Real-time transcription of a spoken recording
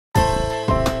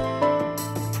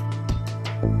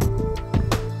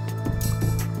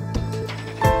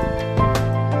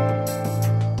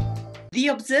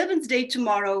Observance Day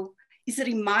tomorrow is a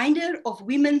reminder of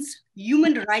women's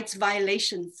human rights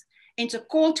violations and a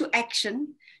call to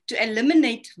action to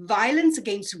eliminate violence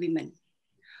against women.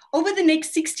 Over the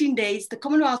next 16 days, the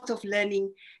Commonwealth of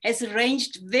Learning has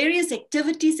arranged various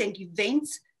activities and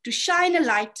events to shine a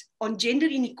light on gender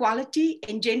inequality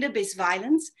and gender-based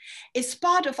violence as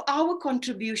part of our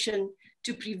contribution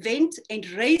to prevent and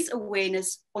raise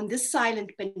awareness on this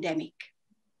silent pandemic.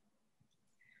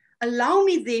 Allow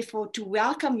me, therefore, to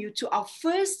welcome you to our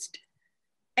first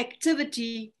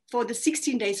activity for the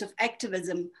 16 Days of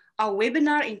Activism, our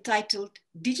webinar entitled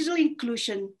Digital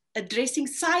Inclusion, Addressing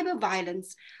Cyber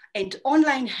Violence and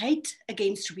Online Hate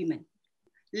Against Women.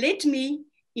 Let me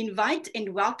invite and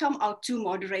welcome our two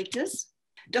moderators,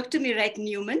 Dr. Mireille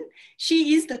Newman.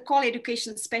 She is the Call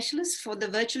Education Specialist for the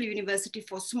Virtual University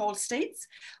for Small States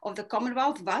of the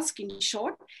Commonwealth, VUSC in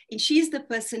short, and she is the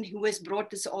person who has brought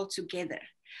this all together.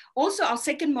 Also, our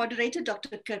second moderator,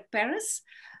 Dr. Kirk Paris,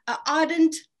 an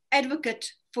ardent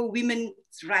advocate for women's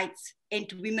rights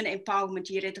and women empowerment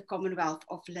here at the Commonwealth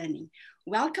of Learning.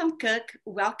 Welcome, Kirk.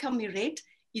 Welcome, Mireille.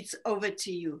 It's over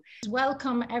to you.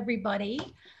 Welcome, everybody.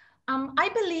 I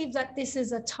believe that this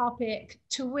is a topic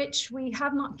to which we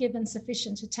have not given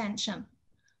sufficient attention.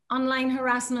 Online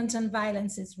harassment and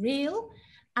violence is real,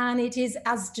 and it is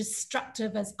as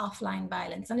destructive as offline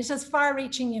violence, and it has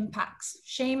far-reaching impacts.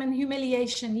 Shame and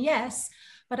humiliation, yes,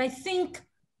 but I think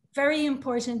very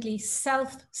importantly,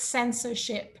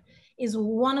 self-censorship is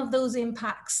one of those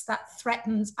impacts that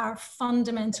threatens our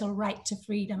fundamental right to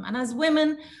freedom. And as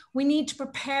women, we need to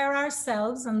prepare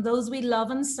ourselves and those we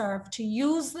love and serve to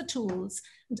use the tools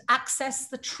and access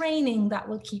the training that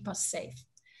will keep us safe.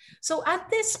 So at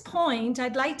this point,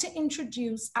 I'd like to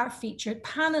introduce our featured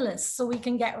panelists so we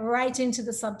can get right into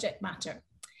the subject matter.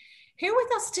 Here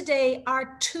with us today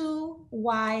are two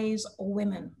wise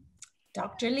women,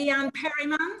 Dr. Leanne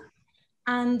Perryman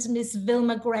and Ms.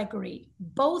 Vilma Gregory,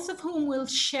 both of whom will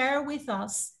share with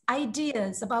us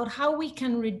ideas about how we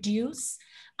can reduce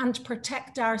and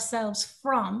protect ourselves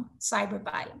from cyber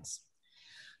violence.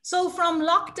 So from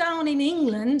lockdown in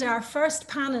England, our first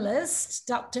panelist,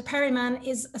 Dr. Perryman,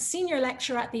 is a senior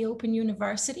lecturer at the Open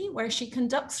University, where she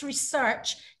conducts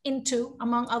research into,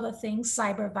 among other things,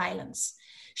 cyber violence.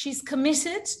 She's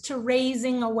committed to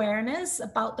raising awareness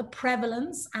about the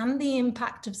prevalence and the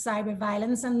impact of cyber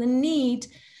violence and the need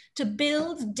to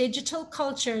build digital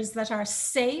cultures that are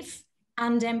safe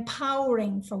and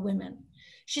empowering for women.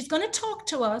 She's going to talk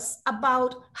to us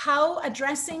about how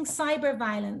addressing cyber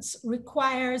violence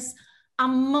requires a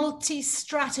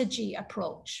multi-strategy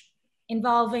approach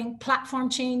involving platform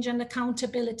change and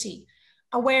accountability,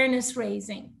 awareness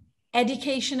raising,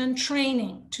 education and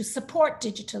training to support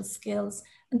digital skills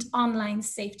and online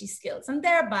safety skills, and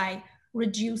thereby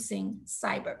reducing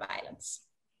cyber violence.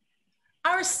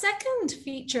 Our second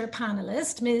feature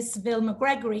panelist, Ms. Vilma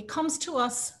Gregory, comes to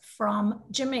us from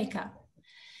Jamaica.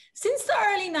 Since the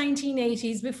early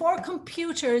 1980s, before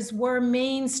computers were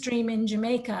mainstream in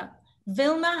Jamaica,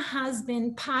 Vilma has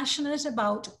been passionate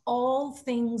about all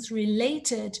things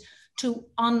related to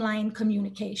online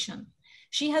communication.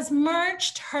 She has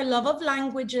merged her love of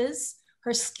languages,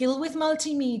 her skill with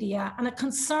multimedia, and a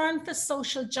concern for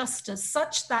social justice,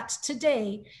 such that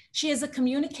today she is a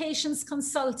communications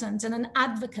consultant and an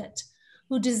advocate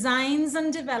who designs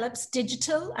and develops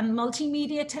digital and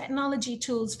multimedia technology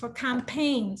tools for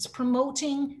campaigns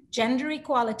promoting gender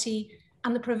equality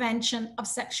and the prevention of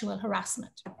sexual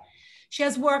harassment. She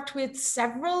has worked with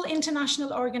several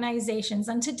international organizations,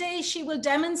 and today she will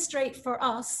demonstrate for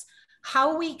us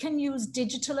how we can use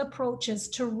digital approaches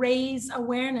to raise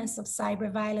awareness of cyber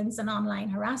violence and online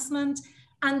harassment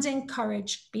and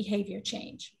encourage behavior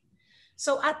change.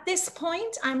 So at this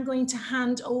point, I'm going to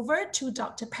hand over to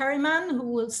Dr. Perryman, who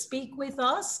will speak with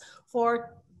us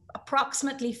for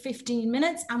approximately 15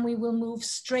 minutes, and we will move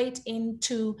straight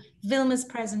into Vilma's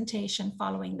presentation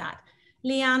following that.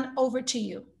 Leanne, over to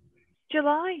you.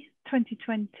 July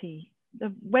 2020,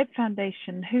 the Web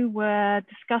Foundation, who were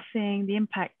discussing the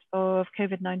impact of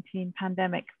COVID-19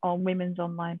 pandemic on women's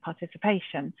online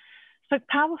participation, spoke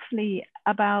powerfully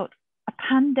about a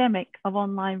pandemic of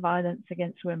online violence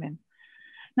against women.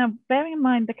 Now, bearing in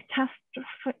mind the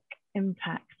catastrophic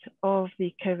impact of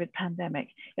the COVID pandemic,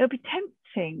 it would be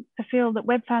tempting to feel that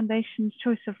Web Foundation's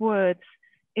choice of words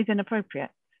is inappropriate.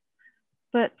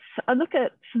 But a look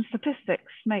at some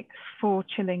statistics makes for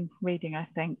chilling reading, I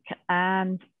think,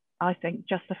 and I think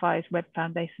justifies Web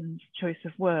Foundation's choice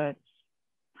of words.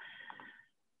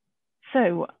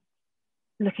 So,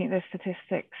 looking at the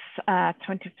statistics,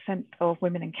 20% of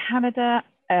women in Canada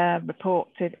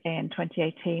reported in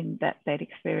 2018 that they'd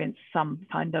experienced some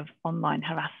kind of online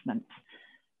harassment.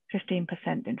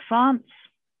 15% in France,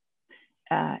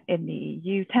 in the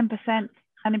EU, 10%,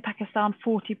 and in Pakistan,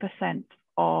 40%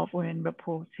 of women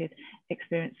reported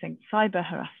experiencing cyber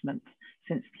harassment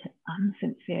since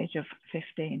the age of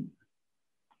 15.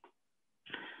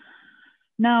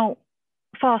 Now,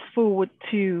 fast forward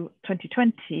to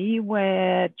 2020,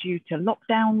 where due to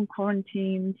lockdown,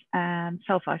 quarantines, and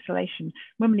self-isolation,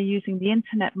 women are using the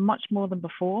internet much more than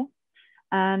before.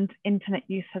 And internet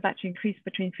use has actually increased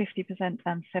between 50%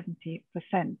 and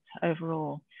 70%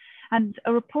 overall. And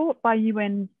a report by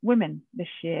UN Women this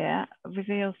year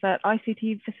reveals that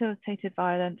ICT-facilitated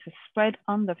violence has spread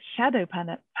under the shadow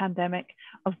pandemic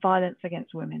of violence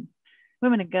against women.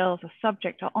 Women and girls are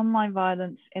subject to online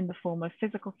violence in the form of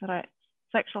physical threats,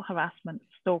 sexual harassment,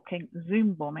 stalking,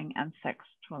 Zoom bombing, and sex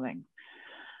trolling.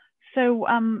 So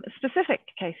specific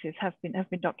cases have been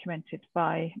documented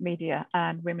by media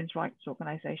and women's rights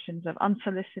organizations of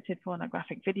unsolicited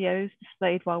pornographic videos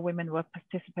displayed while women were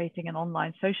participating in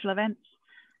online social events,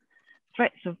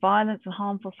 threats of violence and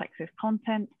harmful sexist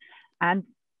content, and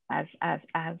as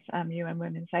UN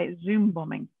Women say, Zoom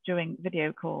bombing during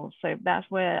video calls. So that's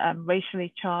where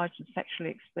racially charged and sexually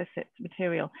explicit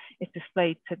material is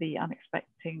displayed to the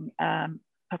unexpecting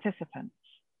participants.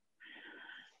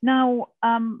 Now,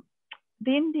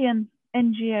 the Indian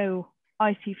NGO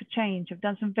IT for Change have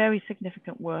done some very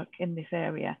significant work in this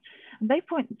area. And they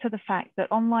point to the fact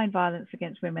that online violence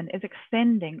against women is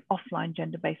extending offline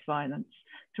gender-based violence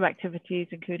through activities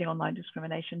including online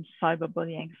discrimination,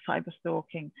 cyberbullying,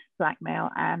 cyberstalking, blackmail,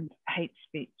 and hate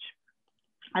speech.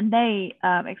 And they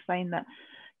explain that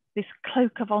this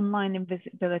cloak of online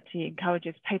invisibility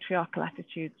encourages patriarchal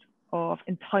attitudes of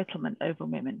entitlement over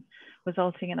women,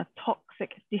 resulting in a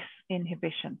toxic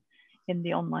disinhibition in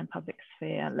the online public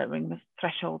sphere, lowering the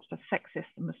thresholds for sexist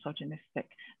and misogynistic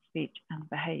speech and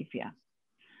behavior.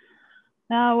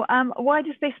 Now, why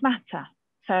does this matter?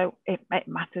 So it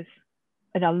matters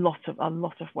in a lot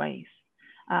of ways.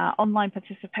 Online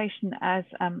participation, as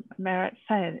Merit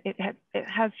said, it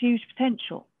has huge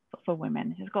potential for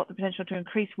women. It's got the potential to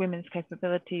increase women's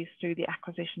capabilities through the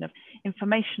acquisition of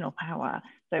informational power,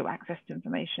 so access to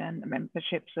information,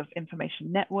 memberships of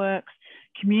information networks,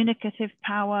 communicative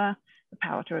power, the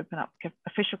power to open up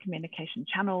official communication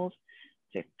channels,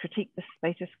 to critique the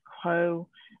status quo,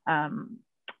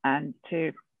 and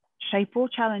to shape or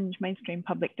challenge mainstream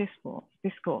public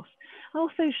discourse.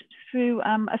 Also through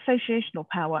associational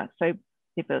power, so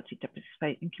the ability to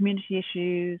participate in community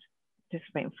issues,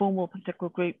 participate in formal political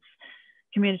groups,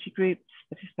 community groups,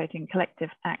 participate in collective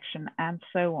action, and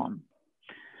so on.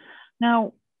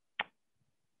 Now,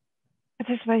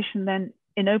 participation then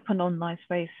in open online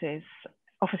spaces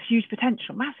offers huge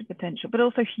potential, massive potential, but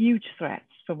also huge threats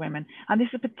for women. And this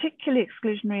is particularly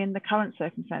exclusionary in the current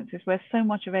circumstances where so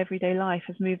much of everyday life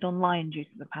has moved online due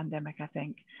to the pandemic, I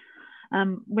think.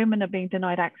 Women are being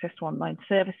denied access to online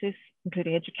services,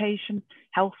 including education,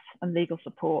 health, and legal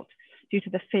support due to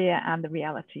the fear and the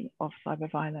reality of cyber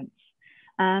violence.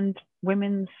 And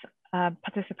women's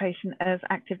participation as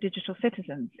active digital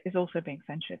citizens is also being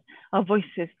censured. Our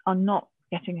voices are not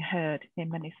getting heard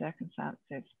in many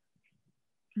circumstances.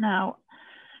 Now,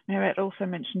 Merit also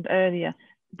mentioned earlier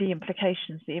the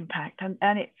implications, the impact,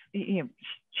 and it's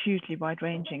hugely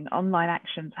wide-ranging. Online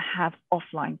actions have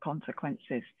offline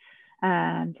consequences,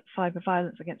 and cyber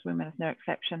violence against women is no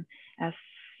exception, as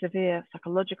severe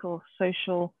psychological,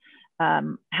 social,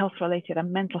 health-related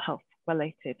and mental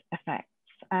health-related effects.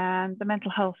 And the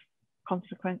mental health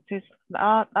consequences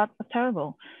are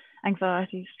terrible.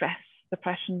 Anxiety, stress,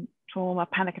 depression, trauma,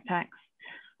 panic attacks,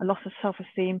 a loss of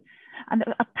self-esteem, and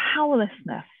a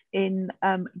powerlessness in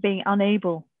being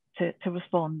unable to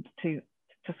respond to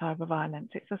cyber violence.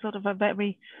 It's a sort of a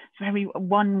very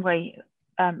one-way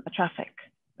traffic,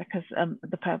 because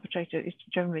the perpetrator is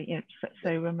generally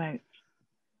so remote.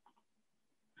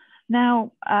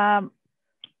 Now,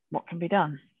 what can be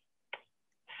done?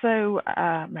 So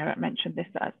Merit mentioned this,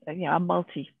 a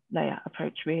multi-layer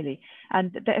approach really,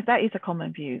 and that is a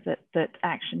common view that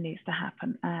action needs to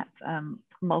happen at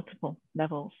multiple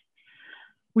levels.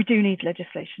 We do need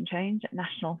legislation change at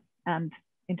national and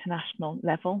international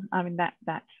level. I mean that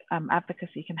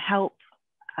advocacy can help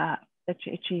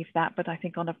achieve that, but I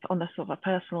think on a sort of a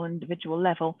personal, individual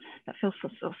level, that feels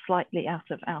sort of slightly out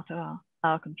of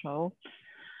our control.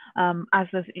 As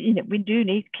there's, we do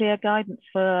need clear guidance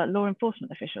for law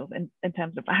enforcement officials in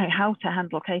terms of how to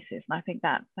handle cases, and I think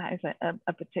that is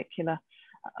a particular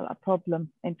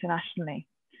problem internationally.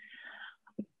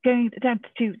 Going down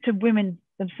to women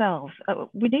themselves,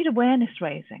 we need awareness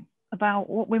raising about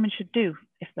what women should do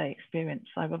if they experience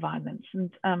cyber violence,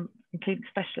 and including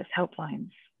specialist helplines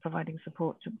providing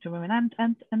support to women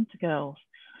and to girls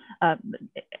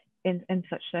in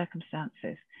such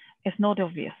circumstances. It's not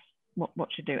obvious what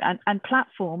should do, and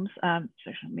platforms,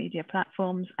 social media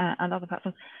platforms and other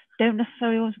platforms don't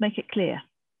necessarily always make it clear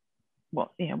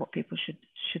what people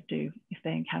should do if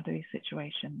they encounter these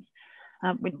situations.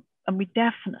 We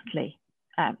definitely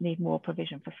need more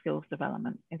provision for skills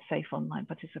development in safe online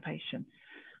participation,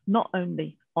 not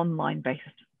only online-based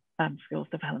skills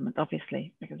development,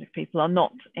 obviously, because if people are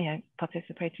not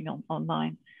participating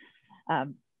online,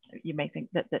 you may think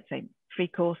that say free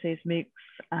courses,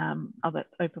 MOOCs, other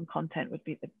open content would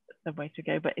be the way to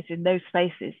go. But it's in those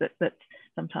spaces that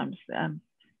sometimes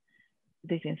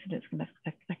these incidents can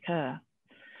occur.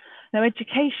 Now,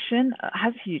 education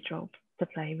has a huge role to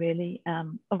play, really.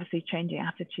 Obviously, changing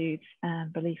attitudes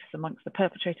and beliefs amongst the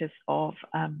perpetrators of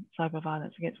cyber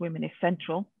violence against women is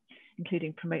central,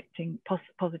 including promoting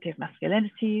positive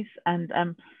masculinities,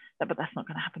 but that's not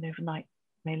going to happen overnight,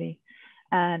 really.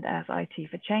 And as IT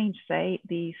for Change say,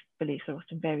 these beliefs are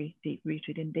often very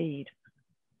deep-rooted indeed.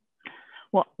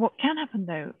 What can happen,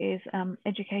 though, is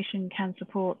education can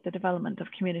support the development of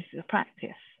communities of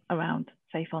practice around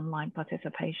safe online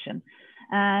participation,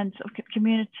 and sort of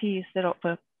communities that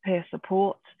offer peer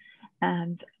support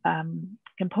and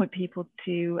can point people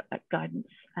to guidance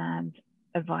and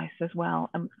advice as well,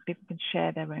 and people can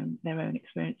share their own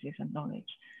experiences and knowledge.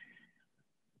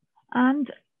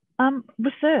 And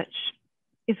research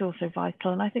is also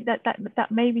vital, and I think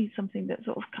that may be something that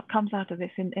sort of comes out of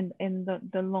this in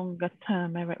the longer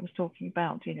term. Eric was talking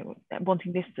about,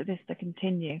 wanting this to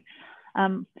continue.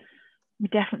 We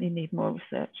definitely need more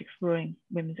research exploring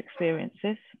women's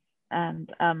experiences, and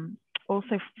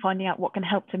also finding out what can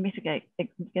help to mitigate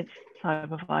against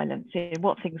cyber violence,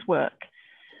 what things work.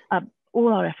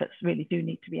 All our efforts really do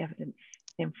need to be evidence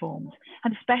informed,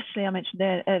 and especially I mentioned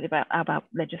earlier about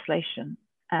legislation,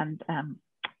 and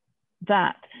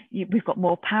that we've got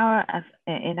more power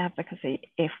in advocacy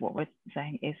if what we're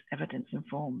saying is evidence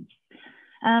informed.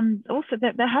 Also,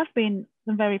 there have been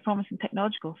some very promising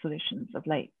technological solutions of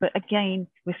late, but again,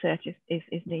 research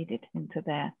is needed into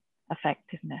their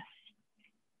effectiveness.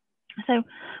 So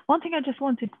one thing I just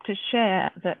wanted to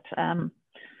share that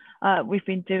we've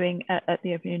been doing at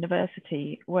the Open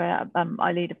University, where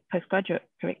I lead a postgraduate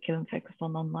curriculum focused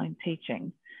on online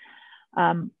teaching.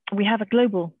 We have a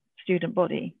global student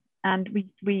body, and we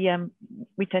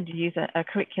tend to use a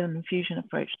curriculum infusion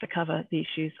approach to cover the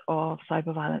issues of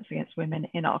cyber violence against women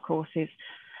in our courses,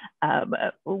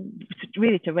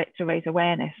 really to raise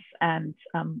awareness. And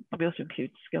we also include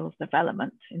skills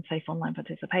development in safe online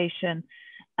participation,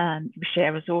 and we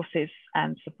share resources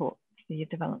and support the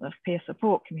development of peer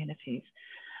support communities.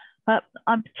 But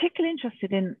I'm particularly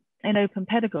interested in open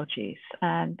pedagogies,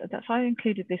 and that's why I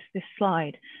included this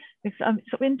slide, because I'm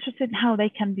sort of interested in how they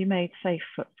can be made safe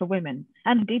for women,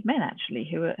 and indeed men actually,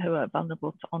 who are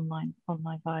vulnerable to online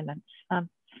violence.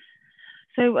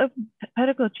 So open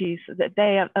pedagogies, that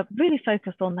they are really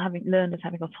focused on learners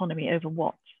having autonomy over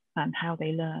what and how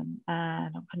they learn,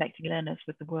 and on connecting learners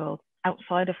with the world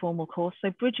outside a formal course, so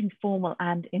bridging formal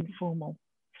and informal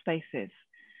spaces.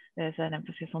 There's an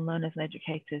emphasis on learners and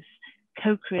educators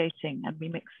co-creating and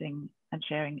remixing and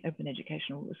sharing open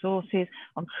educational resources,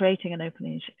 on creating and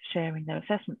openly sharing their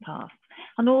assessment tasks,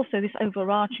 and also this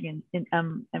overarching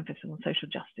emphasis on social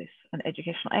justice and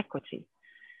educational equity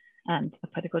and a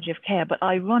pedagogy of care. But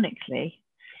ironically,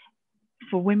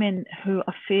 for women who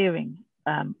are fearing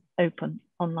open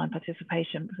online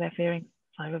participation because they're fearing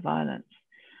cyber violence,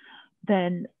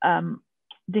 then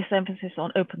this emphasis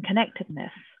on open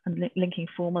connectedness and linking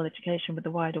formal education with the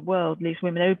wider world leaves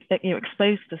women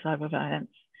exposed to cyber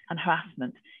violence and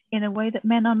harassment in a way that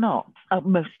men are not.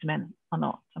 Most men are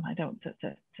not, and I don't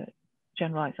to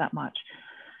generalize that much.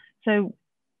 So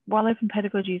while open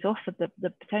pedagogies offer the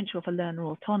potential for learner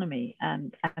autonomy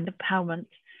and empowerment,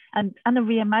 and a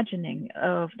reimagining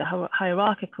of the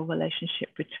hierarchical relationship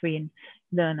between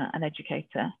learner and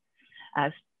educator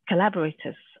as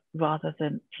collaborators rather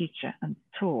than teacher and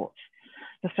taught,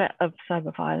 the threat of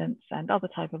cyber violence and other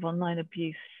type of online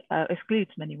abuse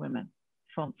excludes many women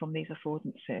from these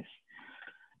affordances.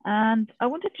 And I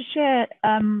wanted to share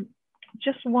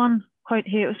just one quote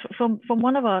here. It was from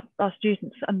one of our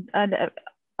students, and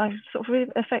I was sort of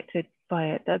really affected by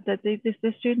it.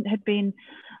 This student had been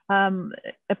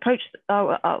approached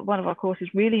one of our courses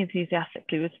really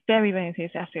enthusiastically, was very, very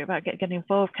enthusiastic about getting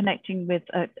involved, connecting with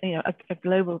a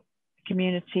global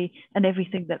community and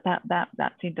everything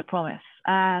that seemed to promise.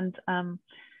 And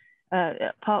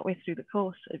partway through the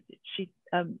course, she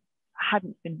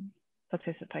hadn't been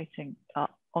participating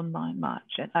online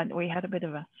much, and we had a bit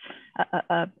of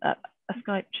a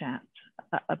Skype chat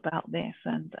about this.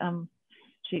 And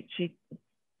she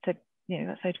said, you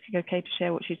know, that's okay to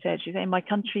share what she said. She said, in my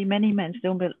country, many men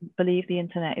still believe the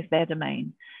internet is their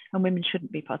domain and women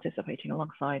shouldn't be participating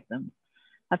alongside them.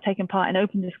 I've taken part in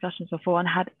open discussions before and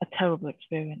had a terrible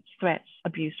experience, threats,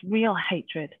 abuse, real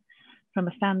hatred. From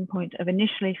a standpoint of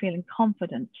initially feeling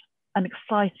confident and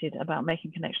excited about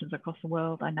making connections across the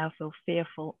world, I now feel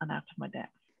fearful and out of my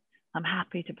depth. I'm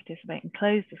happy to participate in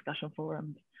closed discussion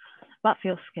forums, but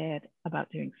feel scared about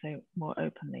doing so more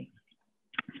openly,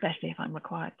 especially if I'm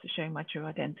required to show my true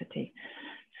identity.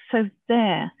 So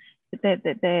there's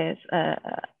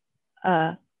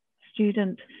a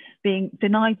student being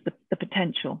denied the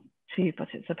potential to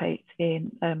participate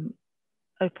in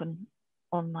open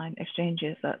online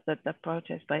exchanges that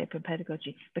prioritized by open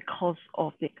pedagogy because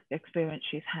of the experience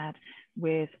she's had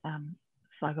with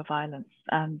cyber violence.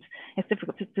 And it's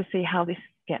difficult to see how this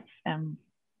gets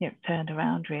turned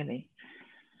around, really.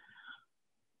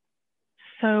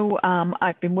 So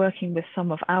I've been working with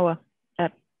some of our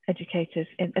educators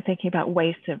in thinking about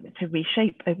ways to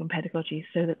reshape open pedagogy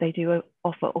so that they do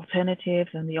offer alternatives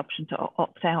and the option to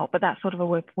opt out. But that's sort of a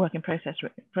work in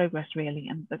progress, really.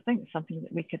 And I think it's something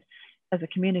that we could, as a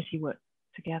community, work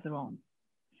together on.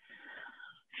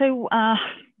 So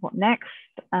what next?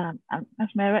 As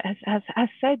Merit has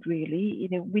said, really,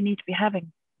 we need to be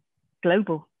having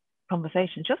global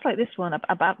conversations, just like this one,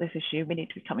 about this issue. We need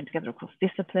to be coming together across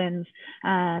disciplines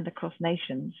and across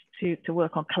nations to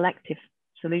work on collective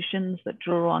solutions that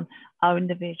draw on our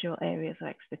individual areas of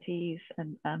expertise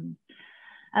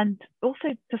and also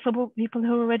to support people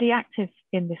who are already active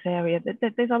in this area.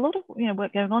 There's a lot of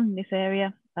work going on in this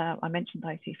area. I mentioned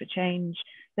IT for Change.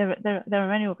 There are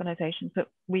many organisations that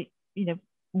we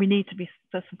need to be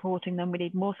supporting them. We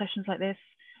need more sessions like this,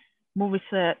 more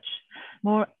research,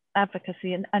 more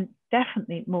advocacy, and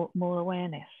definitely more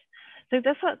awareness. So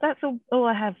that's all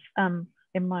I have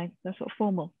in my sort of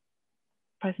formal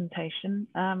presentation.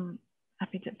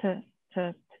 Happy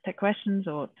to take questions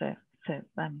or to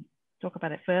talk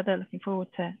about it further. Looking forward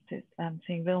to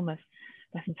seeing Vilma's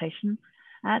presentation.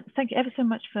 Thank you ever so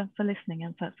much for listening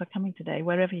and for coming today,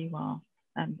 wherever you are,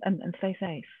 and stay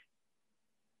safe.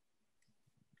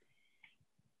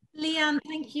 Leanne,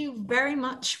 thank you very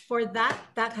much for that.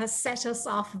 That has set us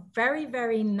off very,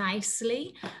 very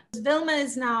nicely. Vilma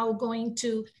is now going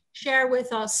to share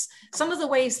with us some of the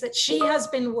ways that she has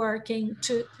been working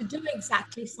to do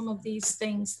exactly some of these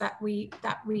things that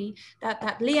Leanne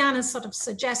has sort of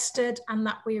suggested and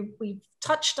that we've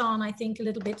touched on, I think, a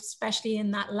little bit, especially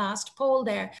in that last poll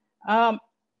there.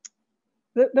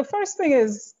 The first thing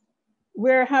is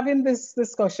we're having this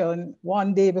discussion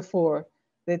one day before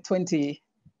the 20.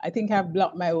 I think I've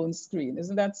blocked my own screen.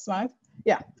 Isn't that smart?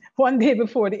 Yeah, one day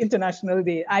before the International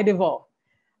Day, I devour.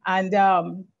 And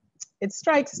it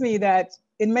strikes me that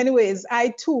in many ways,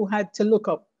 I too had to look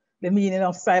up the meaning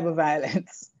of cyber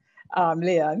violence,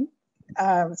 Leanne.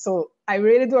 So I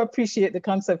really do appreciate the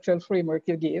conceptual framework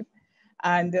you gave.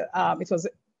 And it was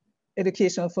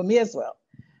educational for me as well.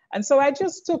 And so I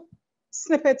just took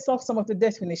snippets of some of the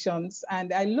definitions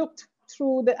and I looked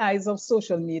through the eyes of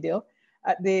social media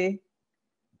at the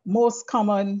most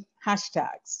common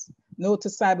hashtags: no to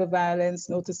cyber violence,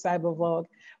 no to cyberbug,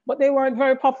 but they weren't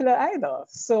very popular either.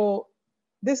 So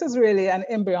this is really an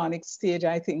embryonic stage,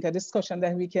 I think, a discussion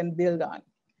that we can build on.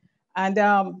 And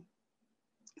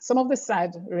some of the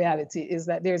sad reality is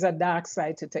that there's a dark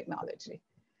side to technology.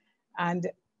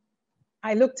 And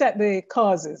I looked at the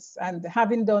causes, and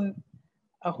having done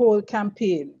a whole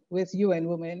campaign with UN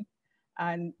Women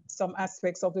and some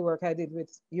aspects of the work I did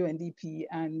with UNDP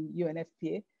and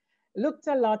UNFPA, looked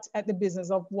a lot at the business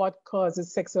of what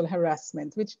causes sexual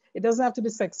harassment, which it doesn't have to be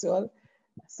sexual.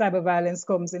 Cyber violence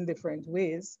comes in different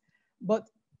ways, but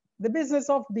the business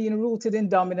of being rooted in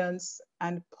dominance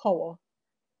and power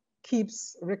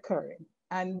keeps recurring.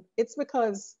 And it's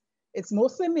because it's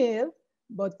mostly male,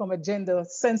 but from a gender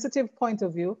sensitive point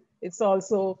of view, it's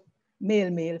also male,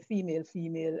 male, female,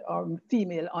 female, or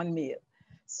female on male.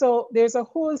 So there's a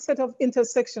whole set of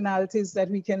intersectionalities that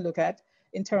we can look at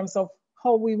in terms of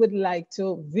how we would like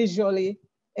to visually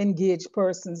engage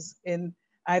persons in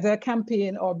either a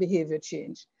campaign or behavior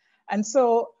change. And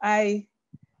so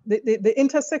the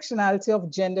intersectionality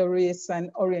of gender, race,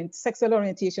 and sexual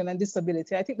orientation and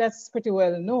disability, I think that's pretty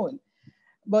well known.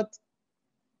 But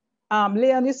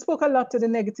Leanne, you spoke a lot to the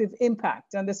negative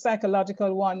impact, and the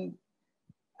psychological one,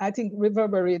 I think,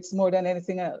 reverberates more than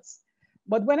anything else.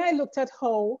 But when I looked at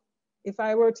how, if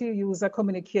I were to use a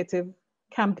communicative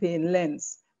campaign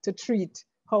lens to treat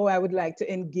how I would like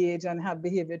to engage and have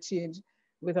behavior change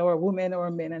with our women or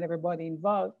men and everybody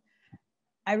involved,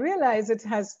 I realized it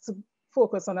has to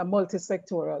focus on a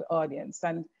multi-sectoral audience.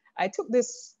 And I took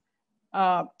this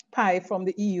pie from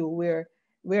the EU where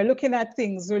we're looking at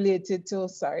things related to,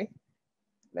 sorry,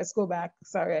 let's go back.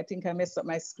 Sorry, I think I messed up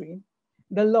my screen.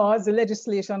 The laws, the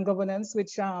legislation, governance,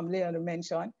 which Leon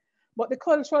mentioned, but the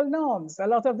cultural norms, a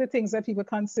lot of the things that people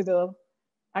consider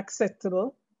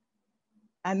acceptable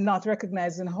and not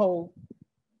recognizing how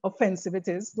offensive it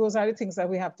is. Those are the things that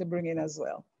we have to bring in as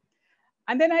well.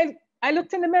 And then I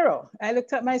looked in the mirror. I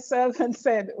looked at myself and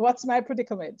said, what's my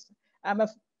predicament? I'm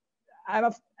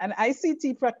an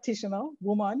ICT practitioner,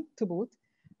 woman to boot,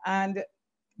 and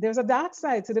there's a dark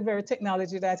side to the very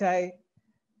technology that I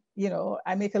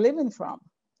make a living from.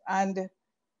 And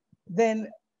then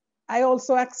I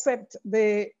also accept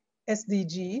the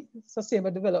SDG,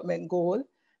 Sustainable Development Goal,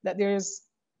 that there's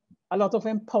a lot of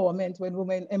empowerment when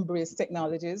women embrace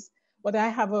technologies. But I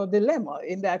have a dilemma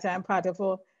in that I'm part of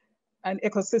an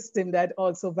ecosystem that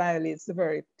also violates the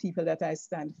very people that I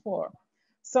stand for.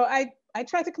 So I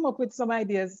try to come up with some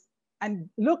ideas and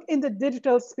look in the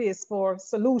digital space for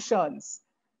solutions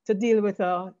to deal with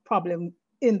a problem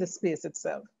in the space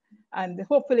itself. And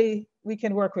hopefully we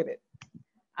can work with it.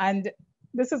 And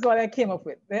this is what I came up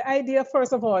with. The idea,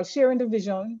 first of all, sharing the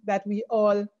vision that we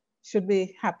all should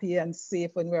be happy and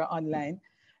safe when we're online.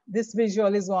 This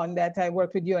visual is one that I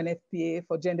worked with UNFPA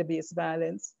for gender-based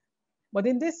violence. But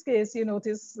in this case, you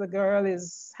notice the girl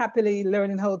is happily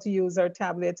learning how to use her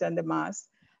tablet and the mask.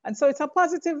 And so it's a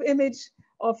positive image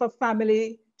of a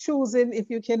family choosing, if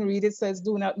you can read, it says,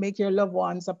 do not make your loved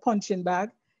ones a punching bag,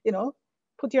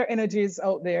 put your energies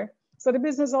out there. So the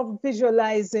business of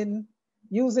visualizing,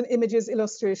 using images,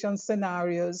 illustrations,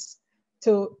 scenarios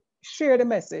to share the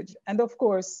message. And of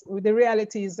course, the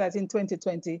reality is that in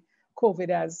 2020, COVID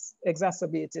has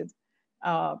exacerbated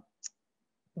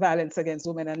violence against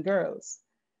women and girls.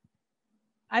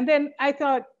 And then I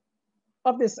thought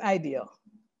of this idea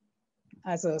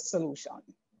as a solution.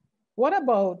 What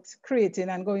about creating,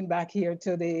 and going back here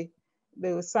to the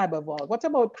cyber vault, what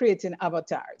about creating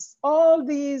avatars? All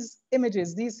these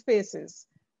images, these faces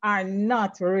are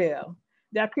not real.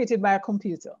 They are created by a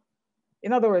computer.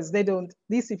 In other words,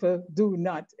 these people do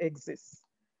not exist,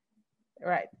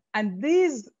 right? And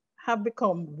these have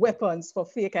become weapons for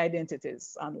fake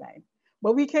identities online.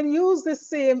 But we can use the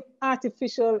same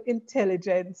artificial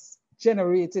intelligence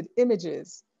generated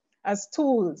images as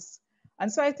tools.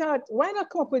 And so I thought, why not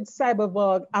come up with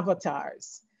cybervault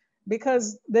avatars?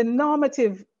 Because the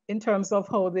normative in terms of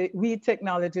how we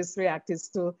technologists react is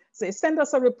to say, send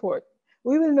us a report.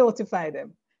 We will notify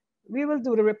them. We will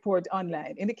do the report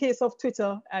online. In the case of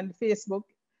Twitter and Facebook,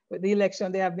 with the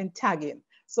election, they have been tagging.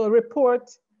 So report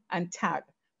and tag.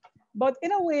 But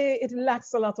in a way, it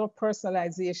lacks a lot of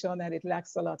personalization and it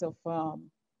lacks a lot of,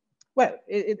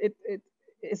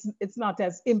 it's not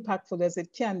as impactful as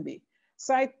it can be.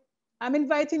 So I'm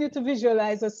inviting you to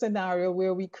visualize a scenario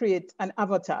where we create an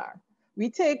avatar. We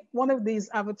take one of these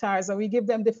avatars and we give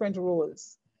them different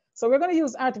roles. So we're going to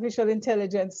use artificial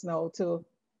intelligence now to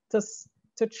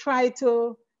try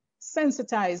to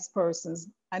sensitize persons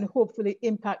and hopefully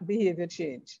impact behavior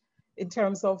change in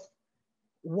terms of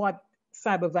what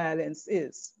cyber violence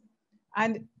is.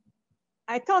 And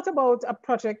I thought about a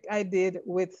project I did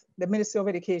with the Ministry of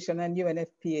Education and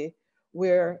UNFPA,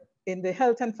 where in the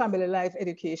health and family life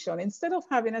education, instead of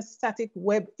having a static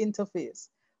web interface,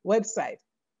 website,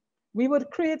 we would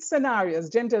create scenarios,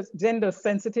 gender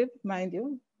sensitive, mind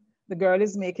you. The girl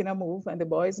is making a move and the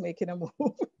boy is making a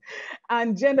move.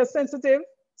 And gender sensitive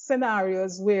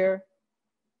scenarios where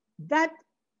that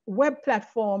web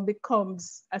platform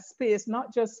becomes a space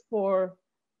not just for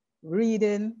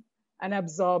reading and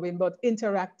absorbing, but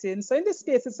interacting. So in this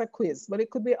case, it's a quiz, but it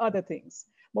could be other things.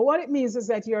 But what it means is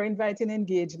that you're inviting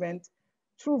engagement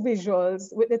through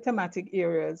visuals with the thematic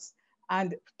areas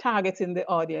and targeting the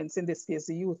audience, in this case,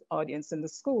 the youth audience in the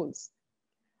schools.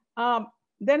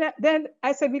 Then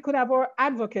I said we could have our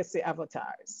advocacy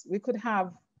avatars. We could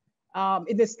have,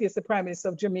 in this case, the Prime Minister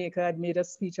of Jamaica had made a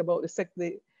speech about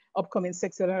the upcoming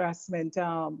sexual harassment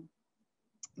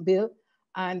bill,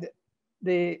 and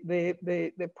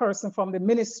the person from the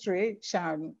ministry,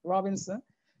 Sharon Robinson.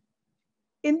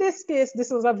 In this case, this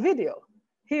was a video.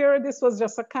 Here, this was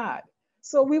just a card.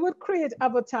 So we would create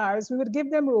avatars, we would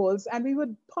give them roles, and we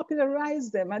would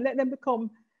popularize them and let them become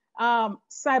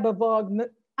cybervault,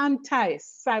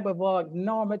 anti-cybervault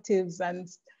normatives and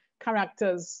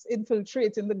characters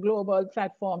infiltrating the global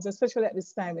platforms, especially at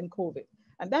this time in COVID.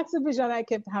 And that's the vision I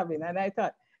kept having. And I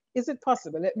thought, is it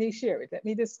possible? Let me share it. Let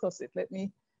me discuss it. Let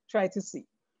me try to see.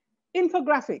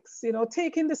 Infographics,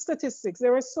 taking the statistics.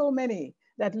 There were so many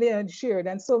that Leon shared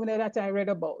and so many that I read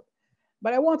about.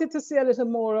 But I wanted to see a little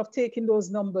more of taking those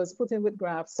numbers, putting with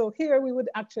graphs. So here we would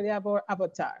actually have our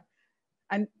avatar.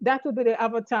 And that would be the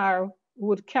avatar who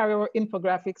would carry our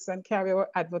infographics and carry our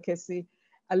advocacy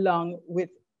along with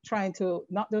trying to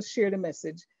not just share the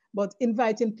message, but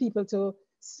inviting people to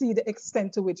see the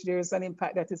extent to which there is an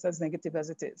impact that is as negative as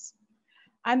it is.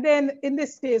 And then in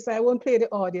this case, I won't play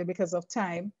the audio because of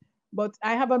time, but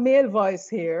I have a male voice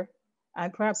here,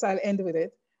 and perhaps I'll end with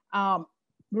it.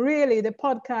 Really, the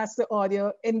podcast, the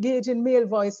audio, engaging male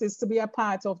voices to be a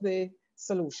part of the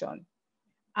solution.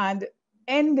 And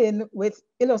ending with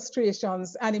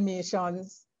illustrations,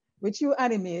 animations, which you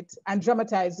animate, and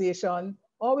dramatization,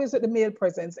 always with the male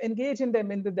presence, engaging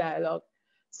them in the dialogue,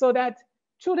 so that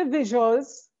through the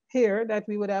visuals here that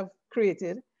we would have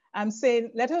created, I'm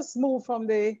saying, let us move from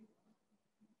the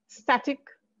static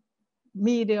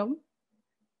medium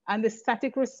and the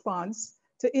static response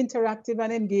to interactive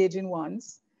and engaging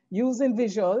ones, using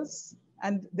visuals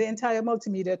and the entire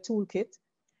multimedia toolkit.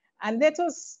 And let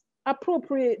us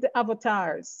appropriate the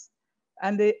avatars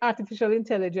and the artificial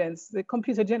intelligence, the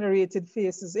computer generated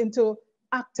faces into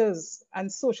actors and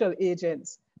social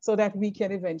agents so that we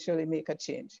can eventually make a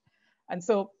change. And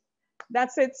so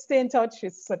that's it, stay in touch.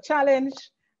 It's a challenge,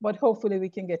 but hopefully we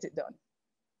can get it done.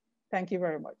 Thank you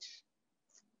very much.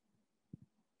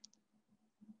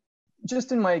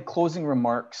 Just in my closing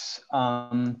remarks,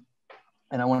 and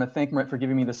I want to thank Marit for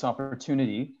giving me this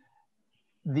opportunity.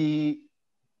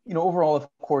 Overall, of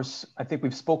course, I think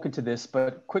we've spoken to this,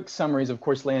 but quick summaries, of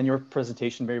course, Leanne, your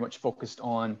presentation very much focused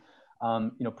on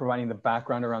providing the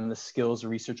background around the skills,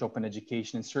 research, open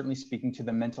education, and certainly speaking to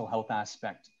the mental health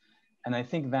aspect. And I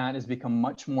think that has become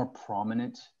much more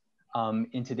prominent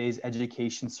in today's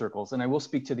education circles. And I will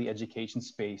speak to the education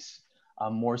space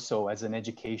more so as an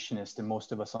educationist, and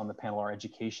most of us on the panel are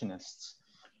educationists.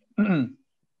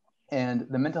 And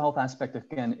the mental health aspect,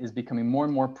 again, is becoming more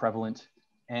and more prevalent.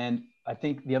 And I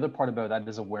think the other part about that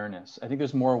is awareness. I think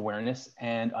there's more awareness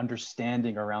and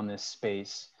understanding around this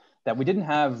space that we didn't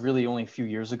have really only a few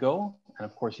years ago, and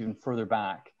of course, even further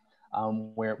back,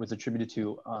 where it was attributed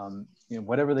to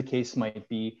whatever the case might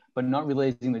be, but not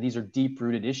realizing that these are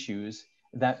deep-rooted issues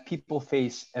that people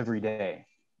face every day,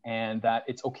 and that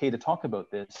it's okay to talk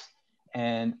about this.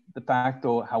 And the fact,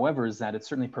 though, however, is that it's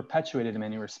certainly perpetuated in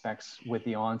many respects with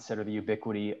the onset or the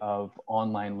ubiquity of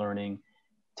online learning,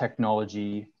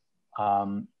 technology,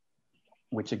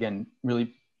 which again,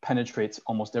 really penetrates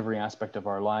almost every aspect of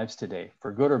our lives today,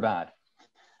 for good or bad.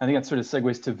 I think that sort of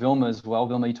segues to Vilma as well.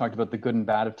 Vilma, you talked about the good and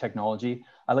bad of technology.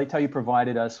 I liked how you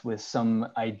provided us with some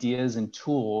ideas and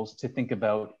tools to think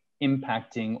about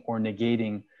impacting or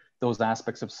negating those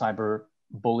aspects of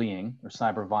cyberbullying or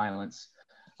cyber violence.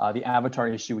 The avatar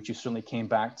issue, which you certainly came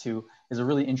back to, is a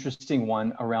really interesting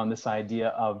one around this idea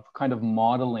of kind of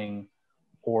modeling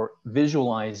or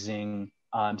visualizing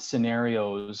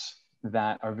scenarios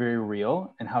that are very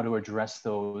real and how to address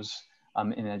those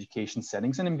in education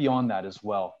settings and beyond that as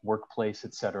well, workplace,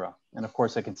 et cetera. And of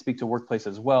course, I can speak to workplace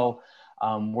as well.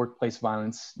 Workplace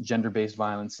violence, gender-based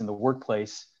violence in the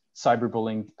workplace,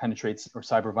 cyberbullying penetrates, or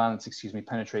cyber violence, excuse me,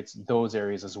 penetrates those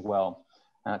areas as well.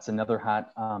 That's another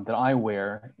hat that I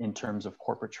wear in terms of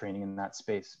corporate training in that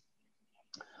space.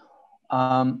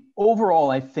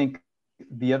 Overall, I think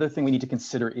the other thing we need to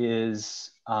consider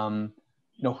is,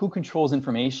 who controls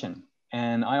information?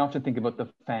 And I often think about the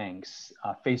FANGs,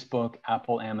 Facebook,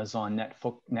 Apple, Amazon,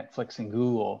 Netflix, and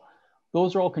Google.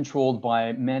 Those are all controlled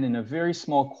by men in a very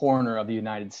small corner of the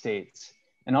United States.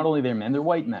 And not only they're men, they're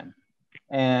white men.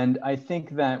 And I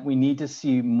think that we need to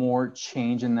see more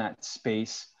change in that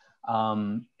space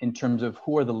in terms of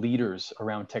who are the leaders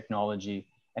around technology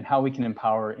and how we can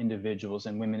empower individuals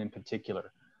and women in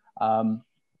particular. And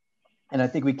I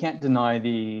think we can't deny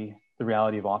the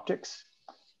reality of optics.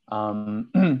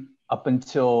 Up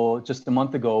until just a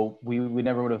month ago, we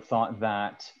never would have thought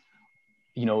that,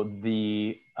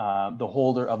 the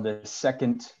holder of the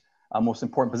second most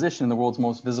important position in the world's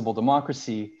most visible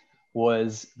democracy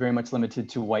was very much limited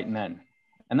to white men.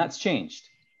 And that's changed.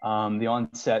 The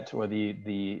onset or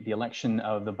the election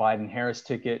of the Biden-Harris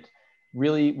ticket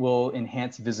really will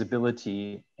enhance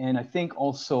visibility, and I think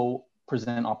also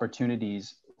present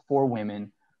opportunities for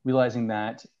women, realizing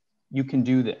that you can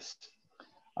do this.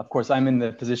 Of course, I'm in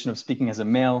the position of speaking as a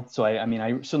male, so I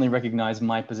certainly recognize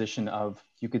my position of,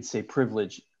 you could say,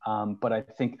 privilege, but I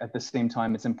think at the same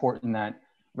time, it's important that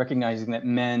recognizing that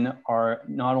men are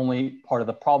not only part of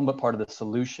the problem, but part of the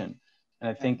solution. And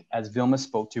I think, as Vilma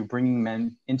spoke to, bringing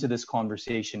men into this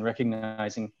conversation,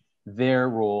 recognizing their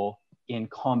role in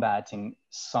combating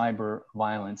cyber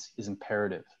violence is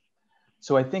imperative.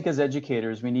 So I think as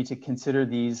educators, we need to consider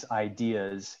these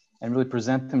ideas and really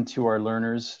present them to our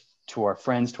learners, to our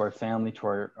friends, to our family, to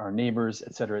our neighbors,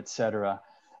 et cetera,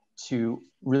 to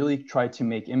really try to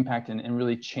make impact and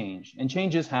really change. And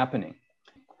change is happening.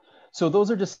 So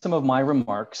those are just some of my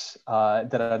remarks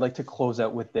that I'd like to close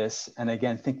out with this. And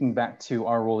again, thinking back to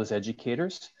our role as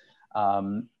educators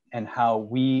and how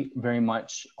we very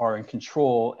much are in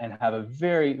control and have a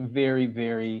very, very,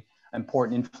 very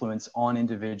important influence on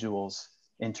individuals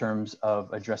in terms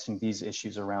of addressing these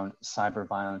issues around cyber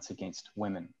violence against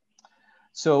women.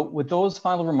 So with those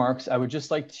final remarks, I would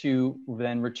just like to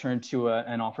then return to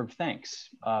an offer of thanks.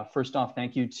 First off,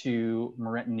 thank you to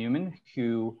Marette Newman,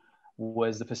 who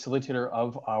was the facilitator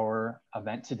of our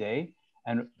event today.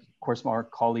 And of course, our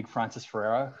colleague Francis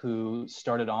Ferreira, who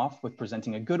started off with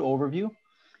presenting a good overview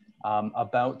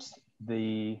about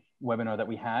the webinar that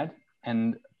we had.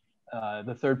 And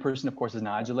the third person, of course, is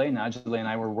Najile. Najile and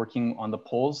I were working on the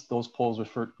polls. Those polls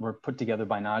were put together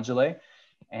by Najile,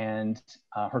 and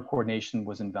her coordination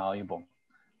was invaluable.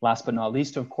 Last but not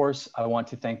least, of course, I want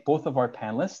to thank both of our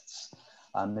panelists.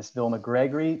 Ms. Vilma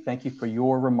Gregory, thank you for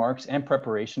your remarks and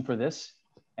preparation for this.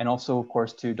 And also, of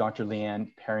course, to Dr.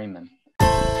 Leanne Perryman.